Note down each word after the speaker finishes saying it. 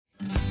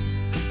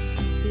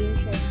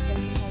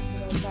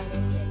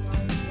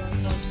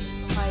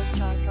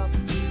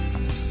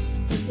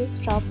this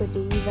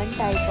property, one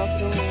type of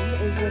room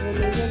is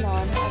available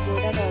on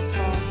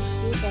agoda.com.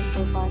 You can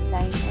book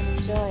online and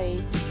enjoy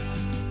it.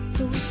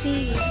 To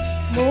see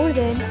more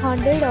than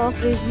 100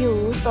 of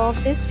reviews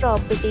of this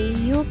property,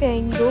 you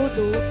can go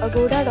to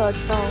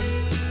agoda.com.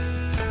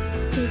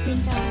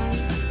 Check-in time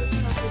of this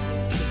property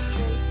is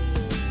 12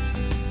 p.m.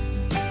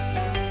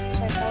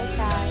 Check-out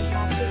time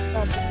of this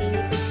property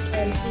is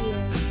 12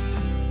 p.m.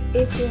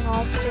 If you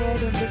have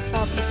stayed in this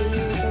property,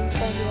 you can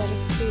send your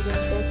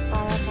experiences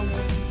via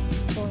comments.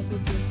 For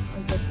booking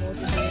or get more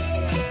details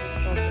about this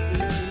property,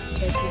 please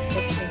check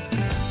description.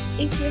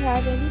 If you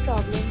have any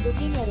problem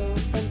booking a room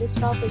in this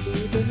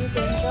property, then you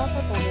can drop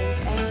a comment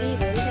and we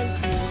will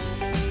help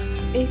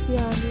you. If you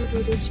are new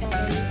to this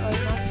channel or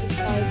not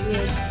subscribed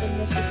yet, then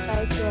must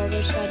subscribe to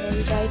our channel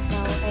right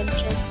now and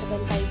press the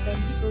bell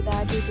icon so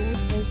that you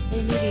don't miss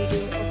any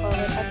video of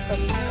our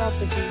upcoming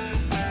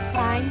property.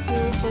 Thank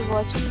you for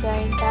watching the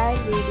entire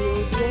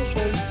video. Dear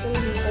friends,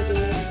 we'll meet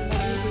again in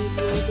a new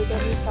video with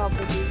a new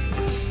property.